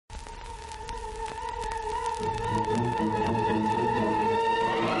You're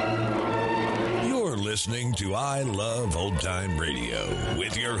listening to I Love Old Time Radio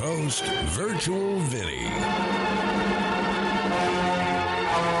with your host, Virtual Vinny.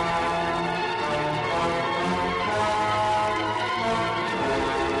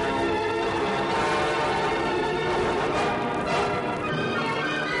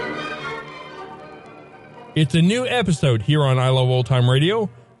 It's a new episode here on I Love Old Time Radio.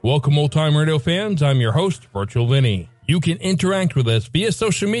 Welcome, Old Time Radio fans. I'm your host, Virtual Vinny. You can interact with us via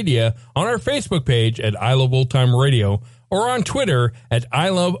social media on our Facebook page at I Love Old Time Radio or on Twitter at I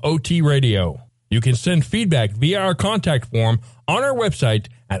Love OT Radio. You can send feedback via our contact form on our website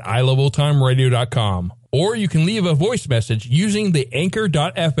at iloveoldtimeradio.com, or you can leave a voice message using the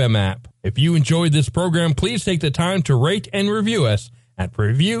Anchor.fm app. If you enjoyed this program, please take the time to rate and review us at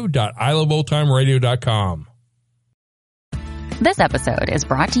review.iloveoldtimeradio.com. This episode is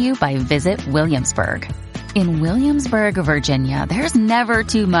brought to you by Visit Williamsburg. In Williamsburg, Virginia, there's never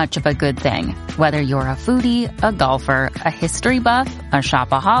too much of a good thing. Whether you're a foodie, a golfer, a history buff, a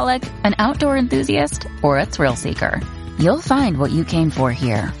shopaholic, an outdoor enthusiast, or a thrill seeker, you'll find what you came for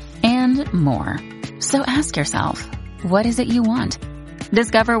here and more. So ask yourself, what is it you want?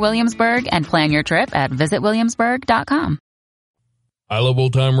 Discover Williamsburg and plan your trip at visitwilliamsburg.com. I Love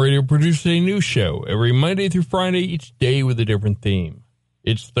Old Time Radio produces a new show every Monday through Friday, each day with a different theme.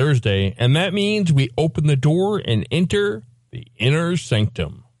 It's Thursday, and that means we open the door and enter the inner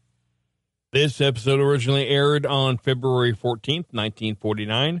sanctum. This episode originally aired on February 14th,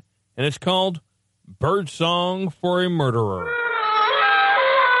 1949, and it's called Birdsong for a Murderer.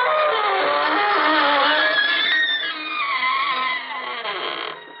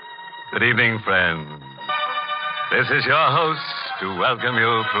 Good evening, friends. This is your host to welcome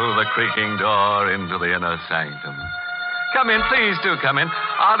you through the creaking door into the inner sanctum. Come in, please do come in.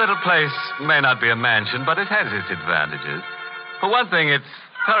 Our little place may not be a mansion, but it has its advantages. For one thing, it's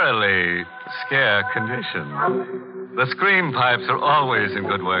thoroughly scare conditioned. The scream pipes are always in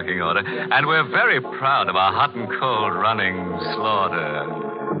good working order, and we're very proud of our hot and cold running slaughter.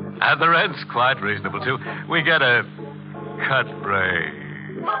 And the rent's quite reasonable, too. We get a cut break.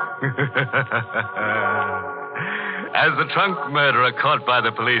 As the trunk murderer caught by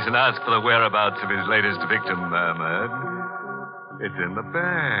the police and asked for the whereabouts of his latest victim murmured, it's in the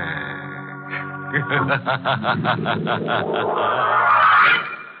bag.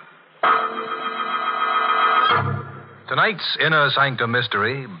 Tonight's Inner Sanctum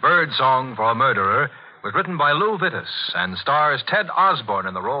mystery, Birdsong for a Murderer, was written by Lou Vittis and stars Ted Osborne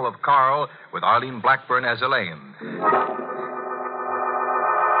in the role of Carl with Arlene Blackburn as Elaine.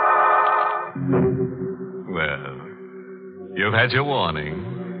 Well, you've had your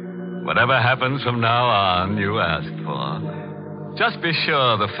warning. Whatever happens from now on, you asked for. Just be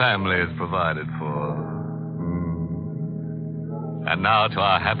sure the family is provided for. And now to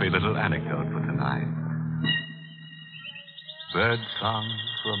our happy little anecdote for tonight. Birdsong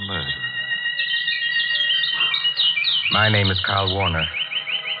for a Murder. My name is Carl Warner.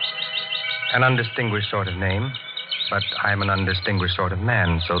 An undistinguished sort of name, but I'm an undistinguished sort of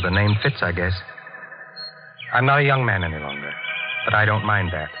man, so the name fits, I guess. I'm not a young man any longer, but I don't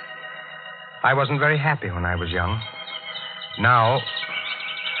mind that. I wasn't very happy when I was young. Now,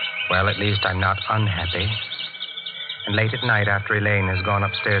 well, at least I'm not unhappy. And late at night, after Elaine has gone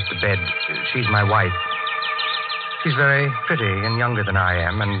upstairs to bed, she's my wife. She's very pretty and younger than I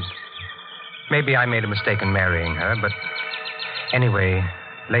am, and maybe I made a mistake in marrying her, but anyway,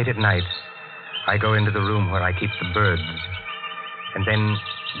 late at night, I go into the room where I keep the birds, and then,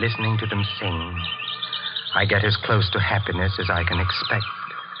 listening to them sing, I get as close to happiness as I can expect.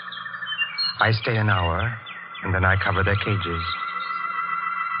 I stay an hour, and then I cover their cages.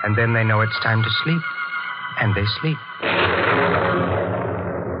 And then they know it's time to sleep, and they sleep.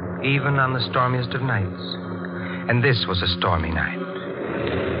 Even on the stormiest of nights. And this was a stormy night.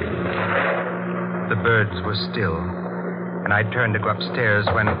 The birds were still, and I turned to go upstairs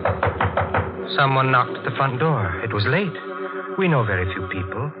when someone knocked at the front door. It was late. We know very few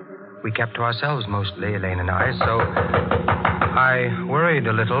people. We kept to ourselves mostly, Elaine and I, so I worried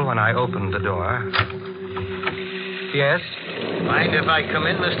a little when I opened the door. Yes? Mind if I come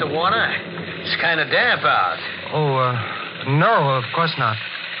in, Mr. Warner? It's kind of damp out. Oh, no, of course not.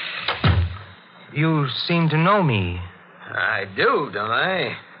 You seem to know me. I do, don't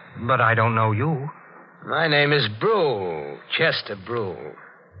I? But I don't know you. My name is Brule, Chester Brule.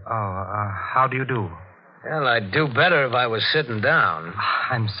 Oh, how do you do? Well, I'd do better if I was sitting down.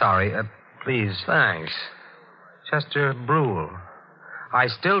 I'm sorry. Please. Thanks. Chester Brule. I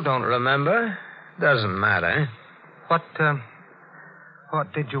still don't... Remember? Doesn't matter. What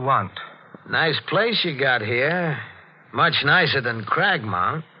did you want? Nice place you got here. Much nicer than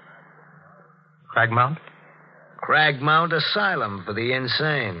Cragmount. Cragmount? Cragmount Asylum for the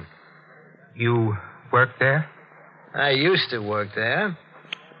insane. You work there? I used to work there.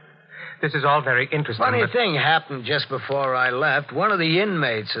 This is all very interesting. Funny thing happened just before I left. One of the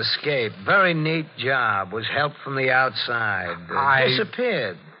inmates escaped. Very neat job. Was helped from the outside.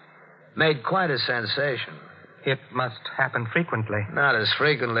 Disappeared. Made quite a sensation. It must happen frequently. Not as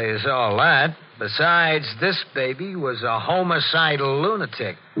frequently as all that. Besides, this baby was a homicidal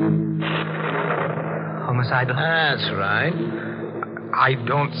lunatic. Homicidal? That's right. I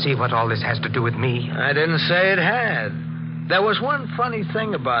don't see what all this has to do with me. I didn't say it had. There was one funny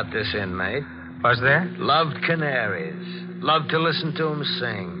thing about this inmate. Was there? Loved canaries. Loved to listen to them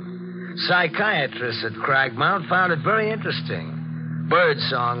sing. Psychiatrists at Cragmount found it very interesting.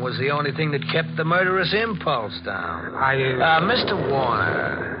 Birdsong was the only thing that kept the murderous impulse down. Mr.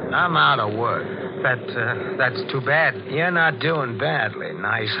 Warner, I'm out of work. That's too bad. You're not doing badly.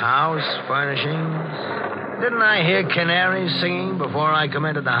 Nice house, furnishings. Didn't I hear canaries singing before I come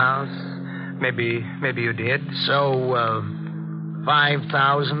into the house? Maybe you did. So,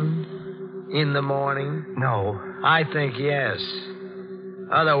 5,000 in the morning? No. I think yes.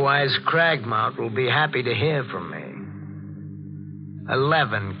 Otherwise, Cragmount will be happy to hear from me.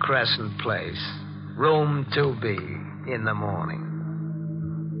 11 Crescent Place, room 2B, in the morning.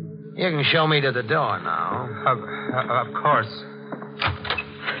 You can show me to the door now. Of course.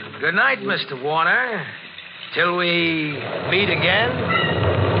 Good night, Mr. Warner. Till we meet again.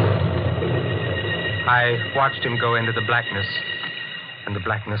 I watched him go into the blackness, and the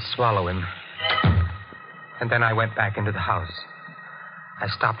blackness swallow him. And then I went back into the house. I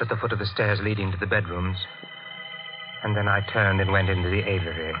stopped at the foot of the stairs leading to the bedrooms. And then I turned and went into the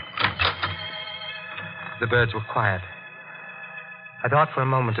aviary. The birds were quiet. I thought for a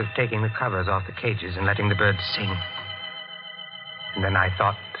moment of taking the covers off the cages and letting the birds sing. And then I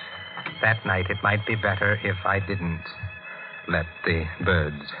thought that night it might be better if I didn't let the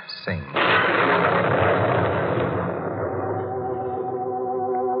birds sing.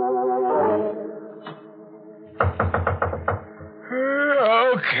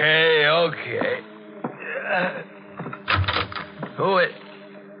 Okay. Who it?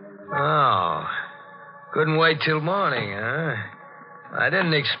 Oh. Couldn't wait till morning, huh? I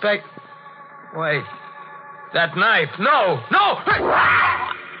didn't expect... Wait. That knife. No! Oh,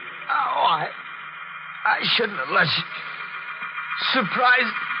 I shouldn't have let you...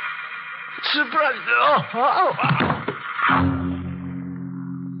 Surprise. Oh.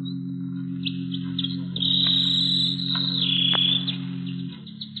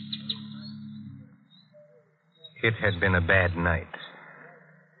 It had been a bad night.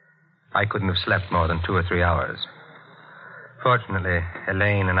 I couldn't have slept more than 2 or 3 hours. Fortunately,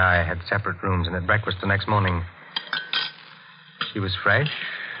 Elaine and I had separate rooms, and at breakfast the next morning, she was fresh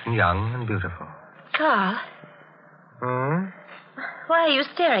and young and beautiful. Carl. Hmm? Why are you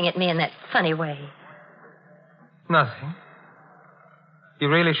staring at me in that funny way? Nothing. You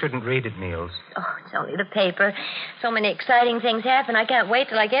really shouldn't read it, Niels. Oh, it's only the paper. So many exciting things happen. I can't wait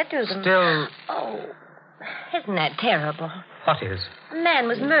till I get to them. Still... Oh, isn't that terrible? What is? A man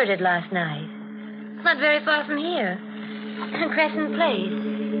was murdered last night. Not very far from here. Crescent Place.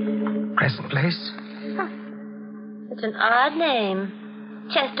 Crescent Place? Huh. It's an odd name.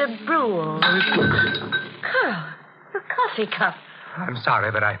 Chester Brule. Carl, your coffee cup. I'm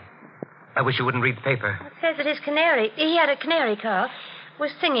sorry, but I wish you wouldn't read the paper. It says that his canary, he had a canary, Carl,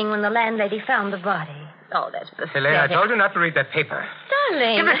 was singing when the landlady found the body. Oh, that's pathetic. Elaine, I told you not to read that paper.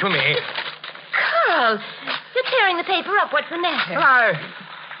 Darling. Give it to me. Carl, you're tearing the paper up. What's the matter?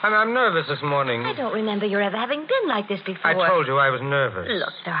 I'm nervous this morning. I don't remember your ever having been like this before. I told you I was nervous.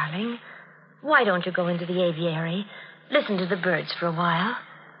 Look, darling, why don't you go into the aviary, listen to the birds for a while?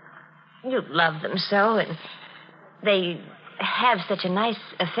 You love them so, and they have such a nice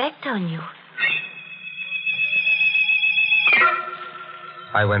effect on you.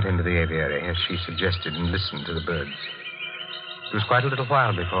 I went into the aviary, as she suggested, and listened to the birds. It was quite a little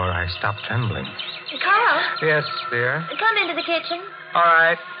while before I stopped trembling. Carl? Yes, dear? Come into the kitchen. All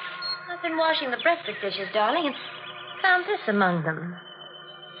right. I've been washing the breakfast dishes, darling, and found this among them.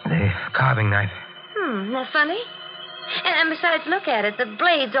 The carving knife. Isn't that funny? And besides, look at it. The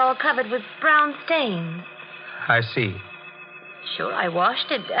blade's all covered with brown stains. I see. Sure, I washed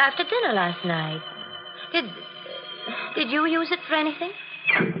it after dinner last night. Did you use it for anything?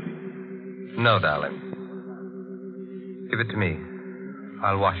 No, darling. Give it to me.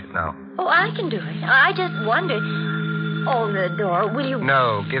 I'll wash it now. Oh, I can do it. I just wondered. Oh, the door. Will you...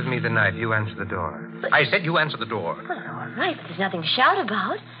 No, give me the knife. You answer the door. But... I said you answer the door. Well, all right, but there's nothing to shout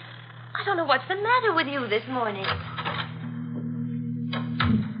about. I don't know what's the matter with you this morning.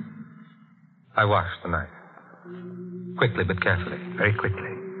 I washed the knife. Quickly but carefully. Very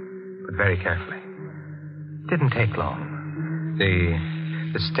quickly, but very carefully. Didn't take long.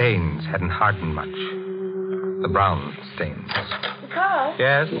 The stains hadn't hardened much. The brown stains. Carl?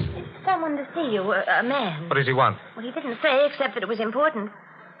 Yes? Someone to see you, a man. What does he want? Well, he didn't say except that it was important.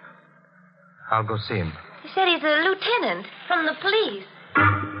 I'll go see him. He said he's a lieutenant from the police.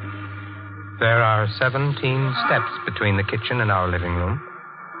 There are 17 steps between the kitchen and our living room.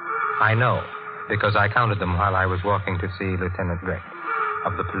 I know, because I counted them while I was walking to see Lieutenant Gregg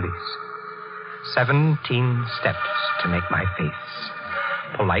of the police. 17 steps to make my face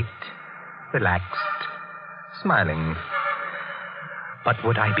polite, relaxed, smiling. But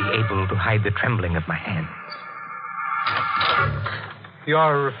would I be able to hide the trembling of my hands?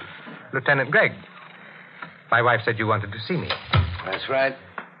 You're Lieutenant Gregg. My wife said you wanted to see me. That's right.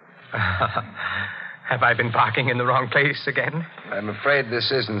 Have I been parking in the wrong place again? I'm afraid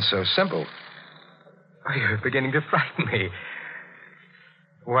this isn't so simple. Oh, you're beginning to frighten me.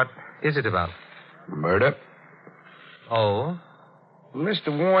 What is it about? Murder? Oh? Mr.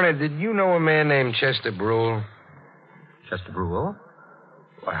 Warner, did you know a man named Chester Brule? Chester Brule?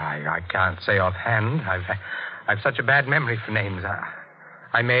 Well, I can't say offhand. I've such a bad memory for names.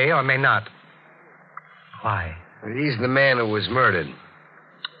 I may or may not. Why? He's the man who was murdered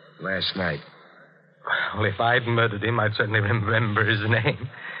last night. Well, if I'd murdered him, I'd certainly remember his name.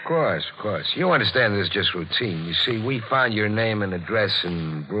 Of course. You understand this is just routine. You see, we found your name and address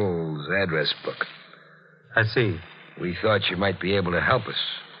in Brule's address book. I see. We thought you might be able to help us.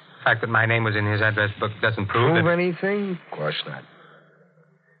 The fact that my name was in his address book doesn't prove Prove anything? Of course not.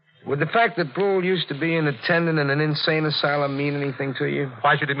 Would the fact that Brule used to be an attendant in an insane asylum mean anything to you?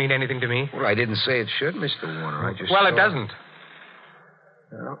 Why should it mean anything to me? Well, I didn't say it should, Mr. Warner. I just Well, thought... it doesn't.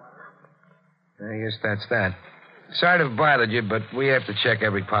 Well, I guess that's that. Sorry to have bothered you, but we have to check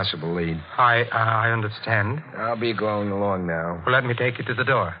every possible lead. I understand. I'll be going along now. Well, let me take you to the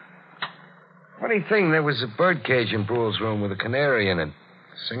door. Funny thing, there was a bird cage in Brule's room with a canary in it,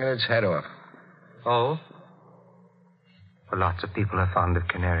 singing its head off. Oh? Well, lots of people are fond of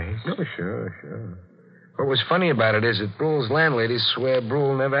canaries. Oh, sure. What was funny about it is that Brule's landladies swear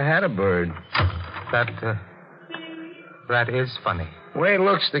Brule never had a bird. That is funny. The way it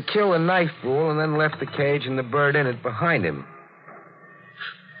looks, they killed and knifed Brule and then left the cage and the bird in it behind him.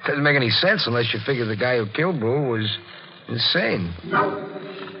 Doesn't make any sense unless you figure the guy who killed Brule was insane.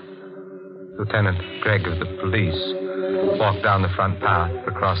 Lieutenant Gregg of the police walked down the front path,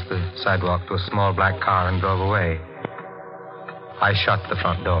 across the sidewalk to a small black car and drove away. I shut the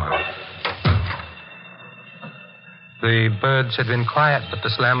front door. The birds had been quiet, but the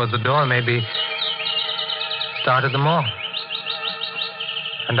slam of the door maybe started them off.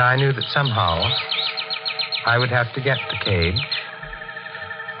 And I knew that somehow I would have to get the cage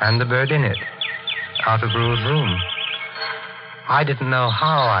and the bird in it out of Brule's room. I didn't know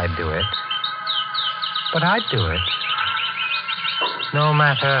how I'd do it, but I'd do it, no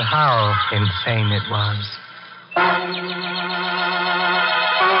matter how insane it was.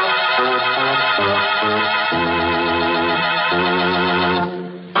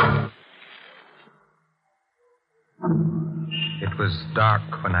 It was dark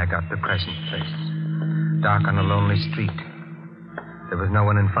when I got to Crescent Place. Dark on a lonely street. There was no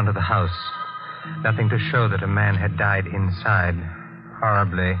one in front of the house. Nothing to show that a man had died inside,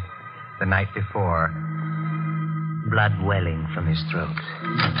 horribly, the night before. Blood welling from his throat.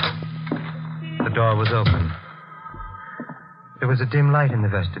 The door was open. There was a dim light in the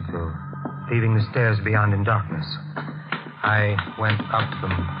vestibule, leaving the stairs beyond in darkness. I went up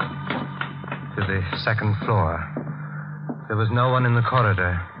them to the second floor. There was no one in the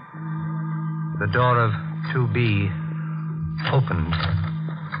corridor. The door of 2B opened,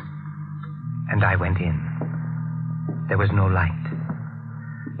 and I went in. There was no light.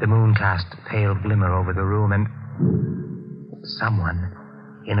 The moon cast a pale glimmer over the room, and someone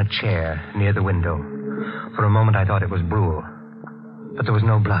in a chair near the window. For a moment, I thought it was Brule, but there was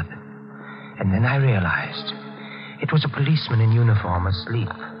no blood. And then I realized it was a policeman in uniform asleep.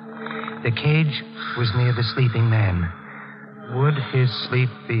 The cage was near the sleeping man. Would his sleep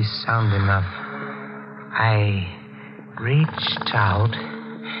be sound enough? I reached out,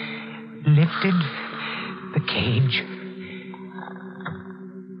 lifted the cage,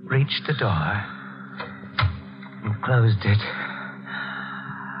 reached the door, and closed it.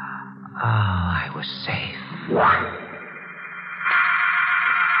 Oh, I was safe.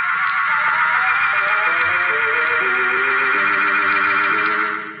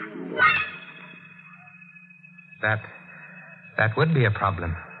 That would be a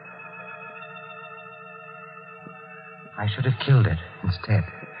problem. I should have killed it instead.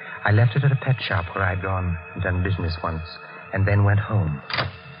 I left it at a pet shop where I'd gone and done business once, and then went home.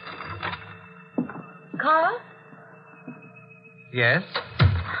 Carl? Yes?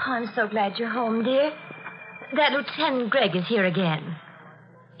 Oh, I'm so glad you're home, dear. That Lieutenant Gregg is here again.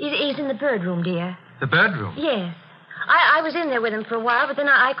 He's in the bird room, dear. The bird room? Yes. I was in there with him for a while, but then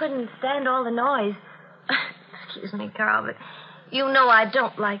I couldn't stand all the noise. Excuse me, Carl, but you know I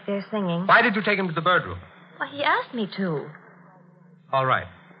don't like their singing. Why did you take him to the bird room? Well, he asked me to. All right.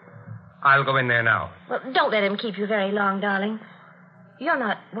 I'll go in there now. Well, don't let him keep you very long, darling. You're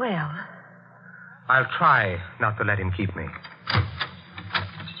not well. I'll try not to let him keep me.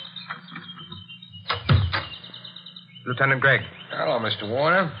 Lieutenant Gregg. Hello, Mr.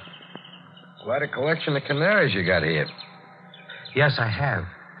 Warner. Quite a collection of canaries you got here. Yes, I have.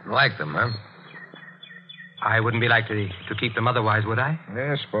 Like them, huh? I wouldn't be likely to keep them otherwise, would I?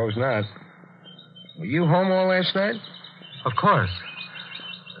 Yeah, suppose not. Were you home all last night? Of course.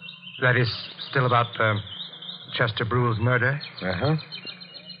 That is still about Chester Brule's murder? Uh-huh.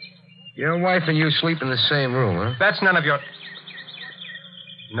 Your wife and you sleep in the same room, huh? That's none of your...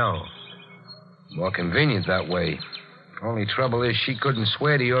 No. More convenient that way. Only trouble is she couldn't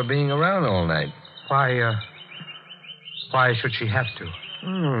swear to your being around all night. Why should she have to?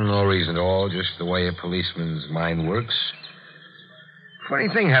 No reason at all, just the way a policeman's mind works. Funny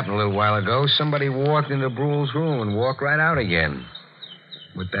thing happened a little while ago. Somebody walked into Brule's room and walked right out again.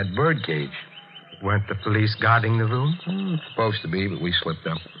 With that bird cage. Weren't the police guarding the room? Supposed to be, but we slipped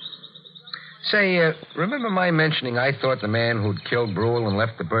up. Say, remember my mentioning I thought the man who'd killed Brule and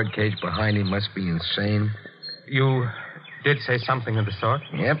left the bird cage behind him must be insane? You did say something of the sort?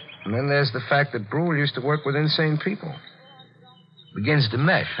 Yep. And then there's the fact that Brule used to work with insane people. Begins to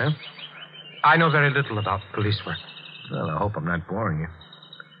mesh, huh? I know very little about police work. Well, I hope I'm not boring you.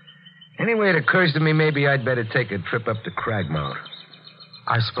 Anyway, it occurs to me maybe I'd better take a trip up to Cragmount.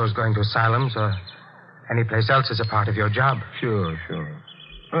 I suppose going to asylums or any place else is a part of your job. Sure.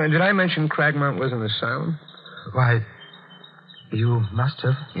 Oh, and did I mention Cragmount was an asylum? Why, you must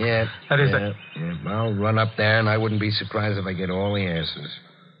have. Yeah. That is yeah. I'll run up there, and I wouldn't be surprised if I get all the answers.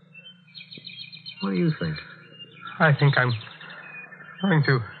 What do you think? I think I'm going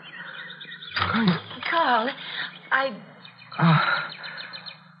to... Carl,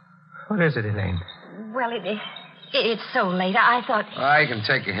 What is it, Elaine? Well, it's so late. I thought... I can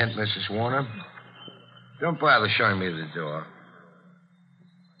take a hint, Mrs. Warner. Don't bother showing me the door.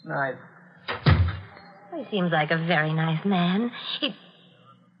 Nice. He seems like a very nice man.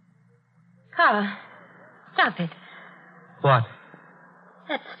 Carl, stop it. What?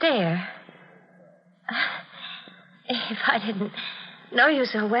 That stare. If I didn't know you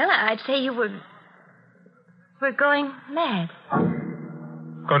so well, I'd say you were going mad.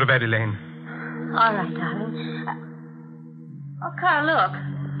 Go to bed, Elaine. All right, darling. Oh, Carl, look.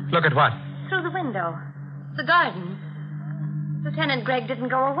 Look at what? Through the window. The garden. Lieutenant Gregg didn't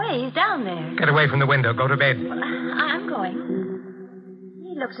go away. He's down there. Get away from the window. Go to bed. I'm going.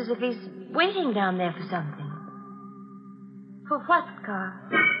 He looks as if he's waiting down there for something. For what, Carl?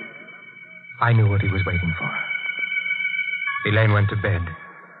 I knew what he was waiting for. Elaine went to bed.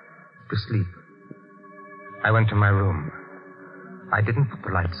 To sleep. I went to my room. I didn't put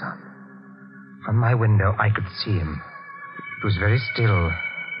the lights on. From my window, I could see him. It was very still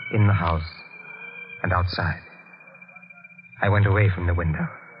in the house and outside. I went away from the window.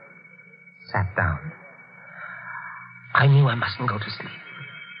 Sat down. I knew I mustn't go to sleep.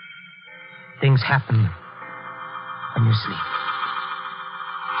 Things happen when you sleep.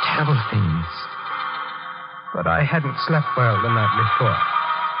 Terrible things. But I hadn't slept well the night before.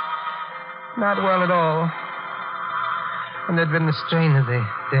 Not well at all. And there'd been the strain of the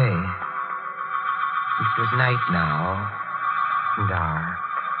day. It was night now. Dark.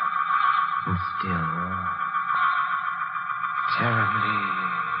 And still. Terribly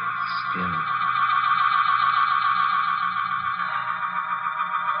still.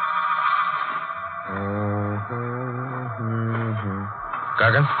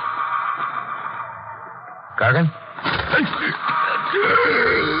 Gargan? Gargan?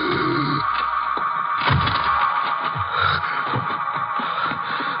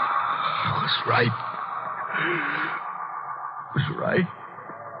 I was right.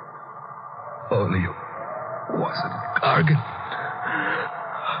 Only it wasn't Gargan.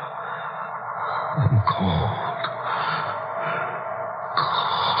 I'm cold.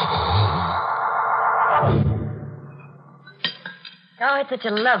 Oh, it's such a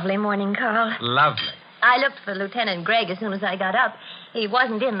lovely morning, Carl. Lovely. I looked for Lieutenant Gregg as soon as I got up. He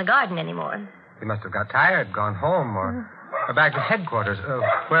wasn't in the garden anymore. He must have got tired, gone home, or back to headquarters,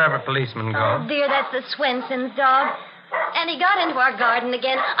 wherever policemen go. Oh, dear, that's the Swenson's dog. And he got into our garden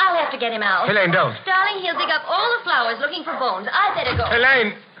again. I'll have to get him out. Elaine, don't. Darling, he'll dig up all the flowers looking for bones. I'd better go.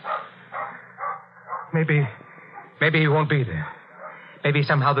 Elaine! Maybe he won't be there. Maybe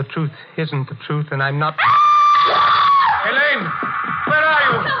somehow the truth isn't the truth and I'm not... Elaine! Where are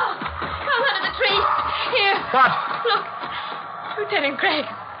you? Oh, come under the tree. Here. What? Look. Lieutenant Gregg.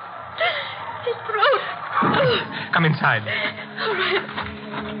 His throat. Come inside. All right.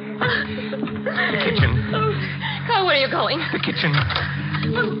 The kitchen. Oh, Carl, where are you going? The kitchen.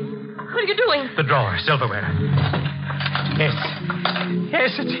 What are you doing? The drawer. Silverware. Yes.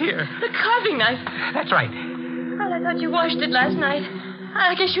 Yes, it's here. The carving knife. That's right. Well, I thought you washed it last night.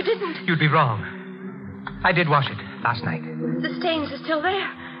 I guess you didn't. You'd be wrong. I did wash it last night. The stains are still there.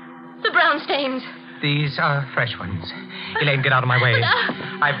 The brown stains. These are fresh ones. Elaine, get out of my way.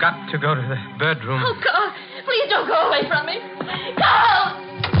 I've got to go to the bird room. Oh, Carl, please don't go away from me. Carl!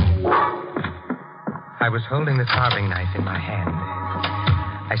 I was holding the carving knife in my hand.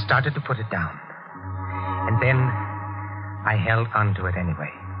 I started to put it down. And then I held onto it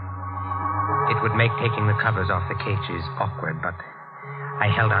anyway. It would make taking the covers off the cages awkward, but I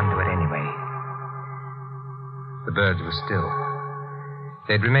held onto it anyway. The birds were still.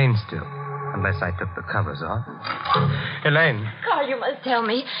 They'd remain still unless I took the covers off. Elaine. Carl, you must tell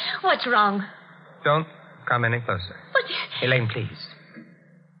me. What's wrong? Don't come any closer. But Elaine, please.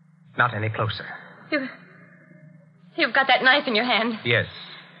 Not any closer. You've got that knife in your hand. Yes.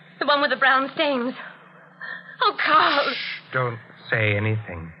 The one with the brown stains. Oh, Carl. Shh, don't say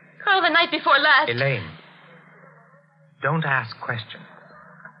anything. Carl, the night before last. Elaine, don't ask questions.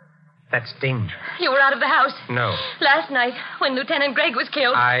 That's dangerous. You were out of the house. No. Last night, when Lieutenant Gregg was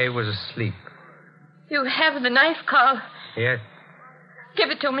killed. I was asleep. You have the knife, Carl. Yes. Give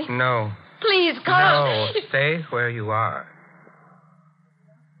it to me. No. Please, Carl. No, stay where you are.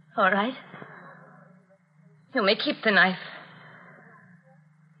 All right. You may keep the knife.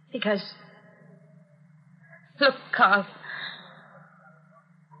 Because... Look, Carl.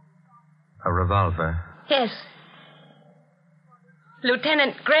 A revolver. Yes.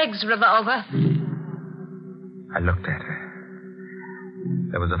 Lieutenant Gregg's revolver. I looked at her.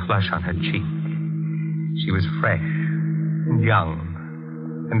 There was a flush on her cheek. She was fresh and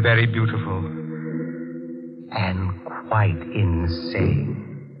young and very beautiful and quite insane.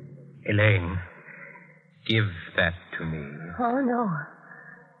 Elaine, give that to me. Oh, no.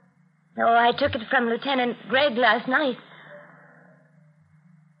 No, I took it from Lieutenant Gregg last night.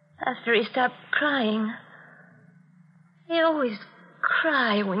 After he stopped crying. He always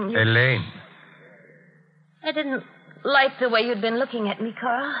cry when you... Elaine. I didn't like the way you'd been looking at me,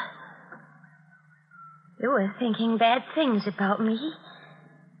 Carl. You were thinking bad things about me.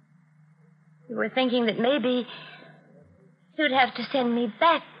 You were thinking that maybe you'd have to send me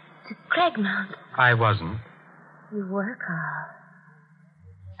back to Cragmount. I wasn't. You were, Carl.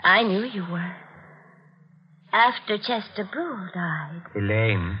 I knew you were. After Chester Brule died.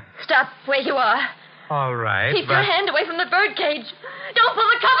 Elaine. Stop where you are. All right, Keep your hand away from the birdcage. Don't pull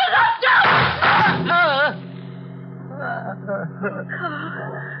the covers up. Stop!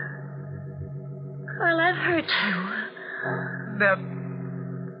 Carl, I've hurt you.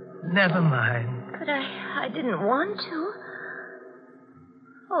 Never mind. But I didn't want to.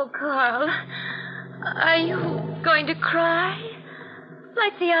 Oh, Carl. Are you going to cry?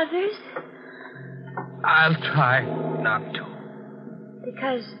 Like the others? I'll try not to.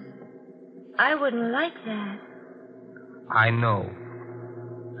 Because I wouldn't like that. I know.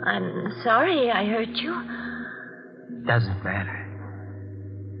 I'm sorry I hurt you. Doesn't matter.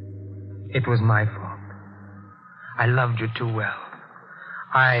 It was my fault. I loved you too well.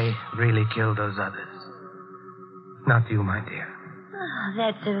 I really killed those others. Not you, my dear. Oh,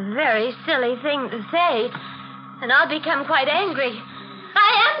 that's a very silly thing to say. And I'll become quite angry.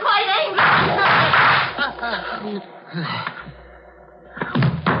 I am quite angry.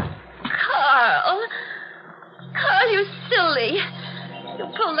 Carl. Carl, you silly. You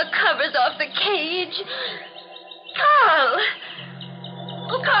pulled the covers off the cage. Carl.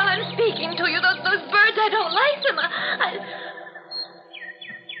 Oh, Carl, I'm speaking to you. Those birds, I don't like them.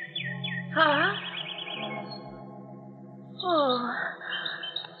 Carl? Oh.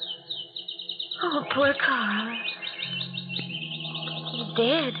 Oh, poor Carl. He's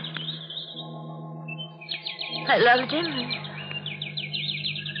dead. I loved him.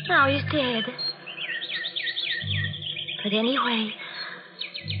 Now he's dead. But anyway,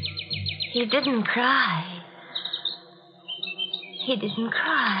 he didn't cry. He didn't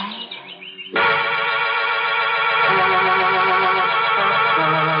cry.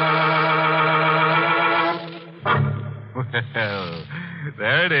 Well,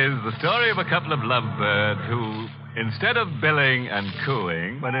 there it is, the story of a couple of lovebirds who instead of billing and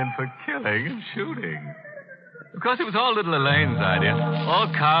cooing, went in for killing and shooting. Of course, it was all little Elaine's idea. All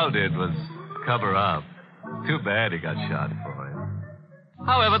Carl did was cover up. Too bad he got shot for it.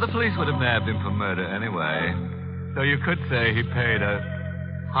 However, the police would have nabbed him for murder anyway. So you could say he paid a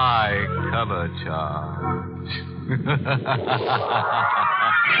high cover charge.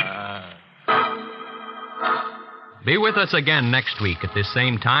 Be with us again next week at this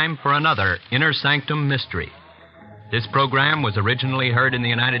same time for another Inner Sanctum Mystery. This program was originally heard in the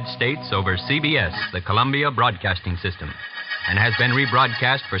United States over CBS, the Columbia Broadcasting System, and has been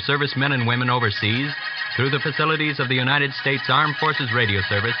rebroadcast for servicemen and women overseas through the facilities of the United States Armed Forces Radio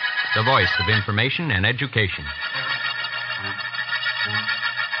Service, the voice of information and education.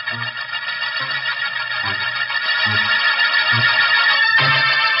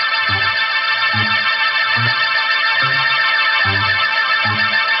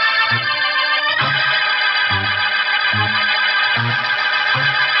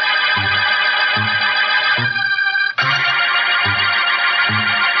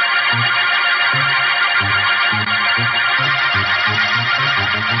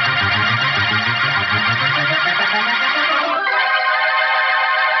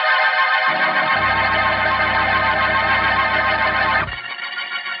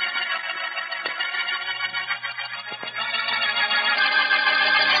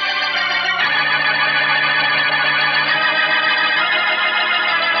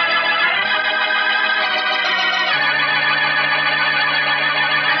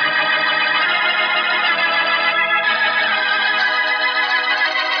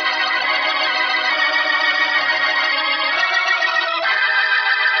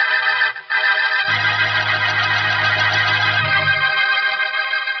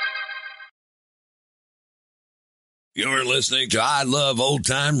 You're listening to I Love Old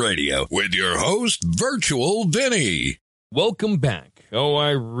Time Radio with your host, Virtual Vinny. Welcome back. Oh,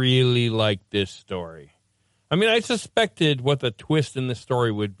 I really like this story. I mean, I suspected what the twist in the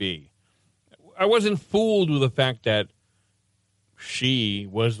story would be. I wasn't fooled with the fact that she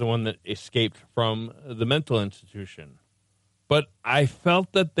was the one that escaped from the mental institution. But I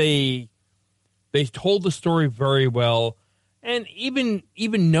felt that they told the story very well, and even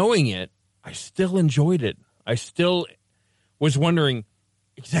knowing it, I still enjoyed it. I still was wondering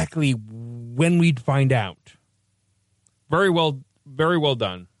exactly when we'd find out. Very well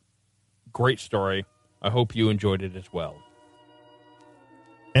done. Great story. I hope you enjoyed it as well.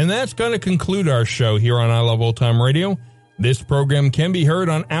 And that's going to conclude our show here on I Love Old Time Radio. This program can be heard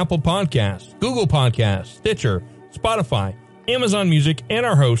on Apple Podcasts, Google Podcasts, Stitcher, Spotify, Amazon Music, and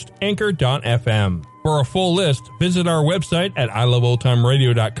our host, Anchor.fm. For a full list, visit our website at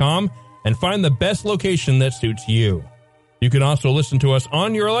iloveoldtimeradio.com and find the best location that suits you. You can also listen to us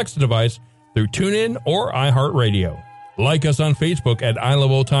on your Alexa device through TuneIn or iHeartRadio. Like us on Facebook at I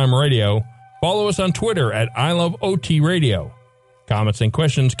Love Old Time Radio. Follow us on Twitter at I Love OT Radio. Comments and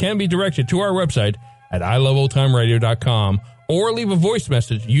questions can be directed to our website at iloveoldtimeradio.com or leave a voice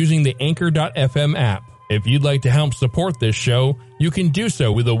message using the Anchor.fm app. If you'd like to help support this show, you can do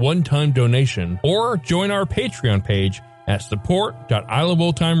so with a one-time donation or join our Patreon page at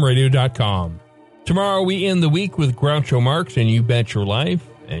support.iloveoldtimeradio.com. Tomorrow we end the week with Groucho Marx and You Bet Your Life,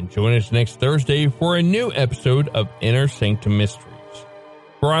 and join us next Thursday for a new episode of Inner Sanctum Mysteries.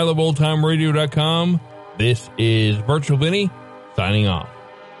 For iloveoldtimeradio.com, this is Virtual Vinny signing off.